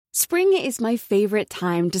Spring is my favorite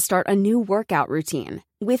time to start a new workout routine.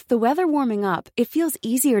 With the weather warming up, it feels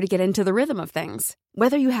easier to get into the rhythm of things.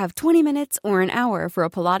 Whether you have 20 minutes or an hour for a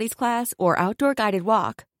Pilates class or outdoor guided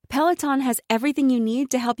walk, Peloton has everything you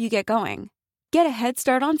need to help you get going. Get a head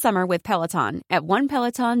start on summer with Peloton at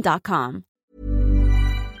onepeloton.com.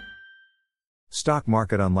 Stock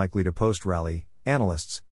market unlikely to post-rally,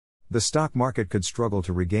 analysts. The stock market could struggle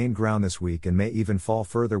to regain ground this week and may even fall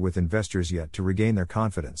further with investors yet to regain their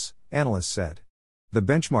confidence, analysts said. The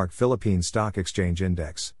benchmark Philippine Stock Exchange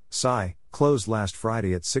Index, SI, closed last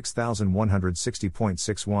Friday at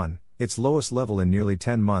 6,160.61, its lowest level in nearly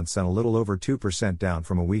 10 months and a little over 2% down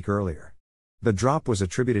from a week earlier. The drop was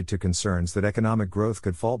attributed to concerns that economic growth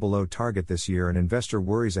could fall below target this year and investor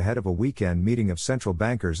worries ahead of a weekend meeting of central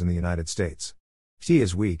bankers in the United States. T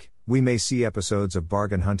is weak. We may see episodes of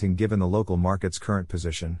bargain hunting given the local market's current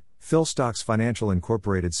position, PhilStocks Financial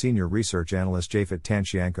Incorporated senior research analyst Japhet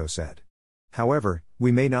Tancianco said. However,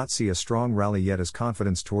 we may not see a strong rally yet as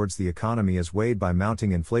confidence towards the economy is weighed by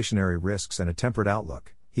mounting inflationary risks and a tempered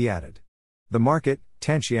outlook, he added. The market,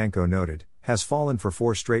 Tancianco noted, has fallen for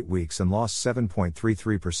 4 straight weeks and lost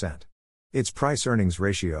 7.33%. Its price-earnings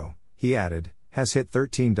ratio, he added, has hit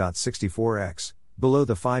 13.64x, below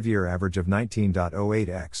the 5-year average of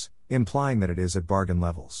 19.08x, implying that it is at bargain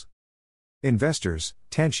levels. Investors,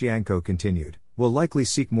 Tancianco continued, will likely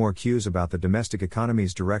seek more cues about the domestic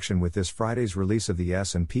economy's direction with this Friday's release of the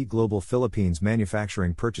S&P Global Philippines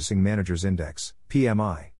Manufacturing Purchasing Managers Index,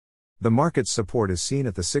 PMI. The market's support is seen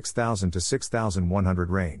at the 6,000 to 6,100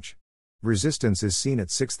 range. Resistance is seen at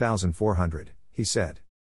 6,400, he said.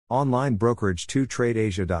 Online brokerage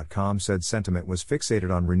 2TradeAsia.com said sentiment was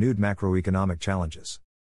fixated on renewed macroeconomic challenges.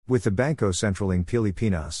 With the Bangko Sentral ng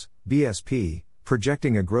Pilipinas, BSP,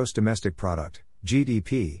 projecting a gross domestic product,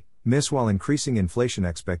 GDP, miss while increasing inflation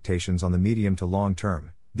expectations on the medium to long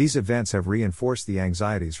term, these events have reinforced the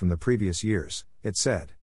anxieties from the previous years, it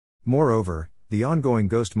said. Moreover, the ongoing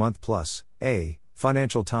Ghost Month Plus,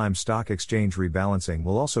 Financial Times stock exchange rebalancing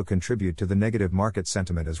will also contribute to the negative market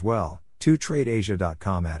sentiment as well,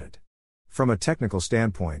 2TradeAsia.com added. From a technical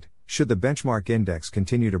standpoint, should the benchmark index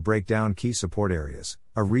continue to break down key support areas,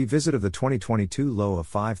 a revisit of the 2022 low of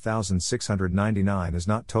 5,699 is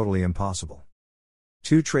not totally impossible.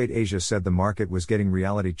 2TradeAsia said the market was getting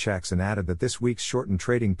reality checks and added that this week's shortened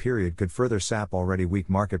trading period could further sap already weak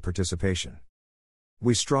market participation.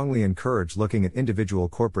 We strongly encourage looking at individual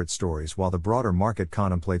corporate stories while the broader market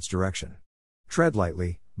contemplates direction. Tread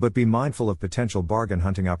lightly, but be mindful of potential bargain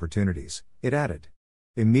hunting opportunities, it added.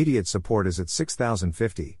 Immediate support is at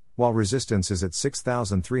 6,050, while resistance is at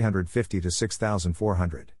 6,350 to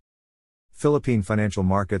 6,400. Philippine financial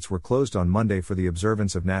markets were closed on Monday for the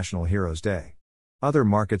observance of National Heroes Day. Other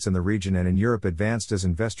markets in the region and in Europe advanced as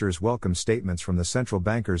investors welcomed statements from the central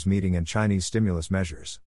bankers meeting and Chinese stimulus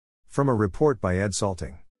measures. From a report by Ed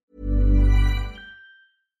Salting.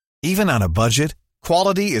 Even on a budget,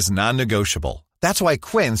 quality is non-negotiable. That's why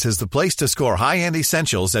Quince is the place to score high-end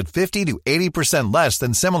essentials at 50 to 80% less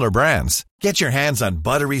than similar brands. Get your hands on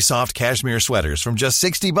buttery soft cashmere sweaters from just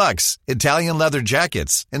 $60, Italian leather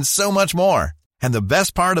jackets, and so much more. And the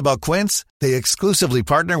best part about Quince, they exclusively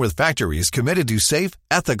partner with factories committed to safe,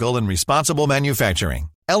 ethical, and responsible manufacturing.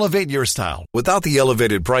 Elevate your style without the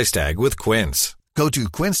elevated price tag with Quince. Go to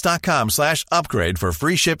quince.com/upgrade for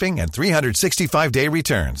free shipping and 365-day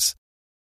returns.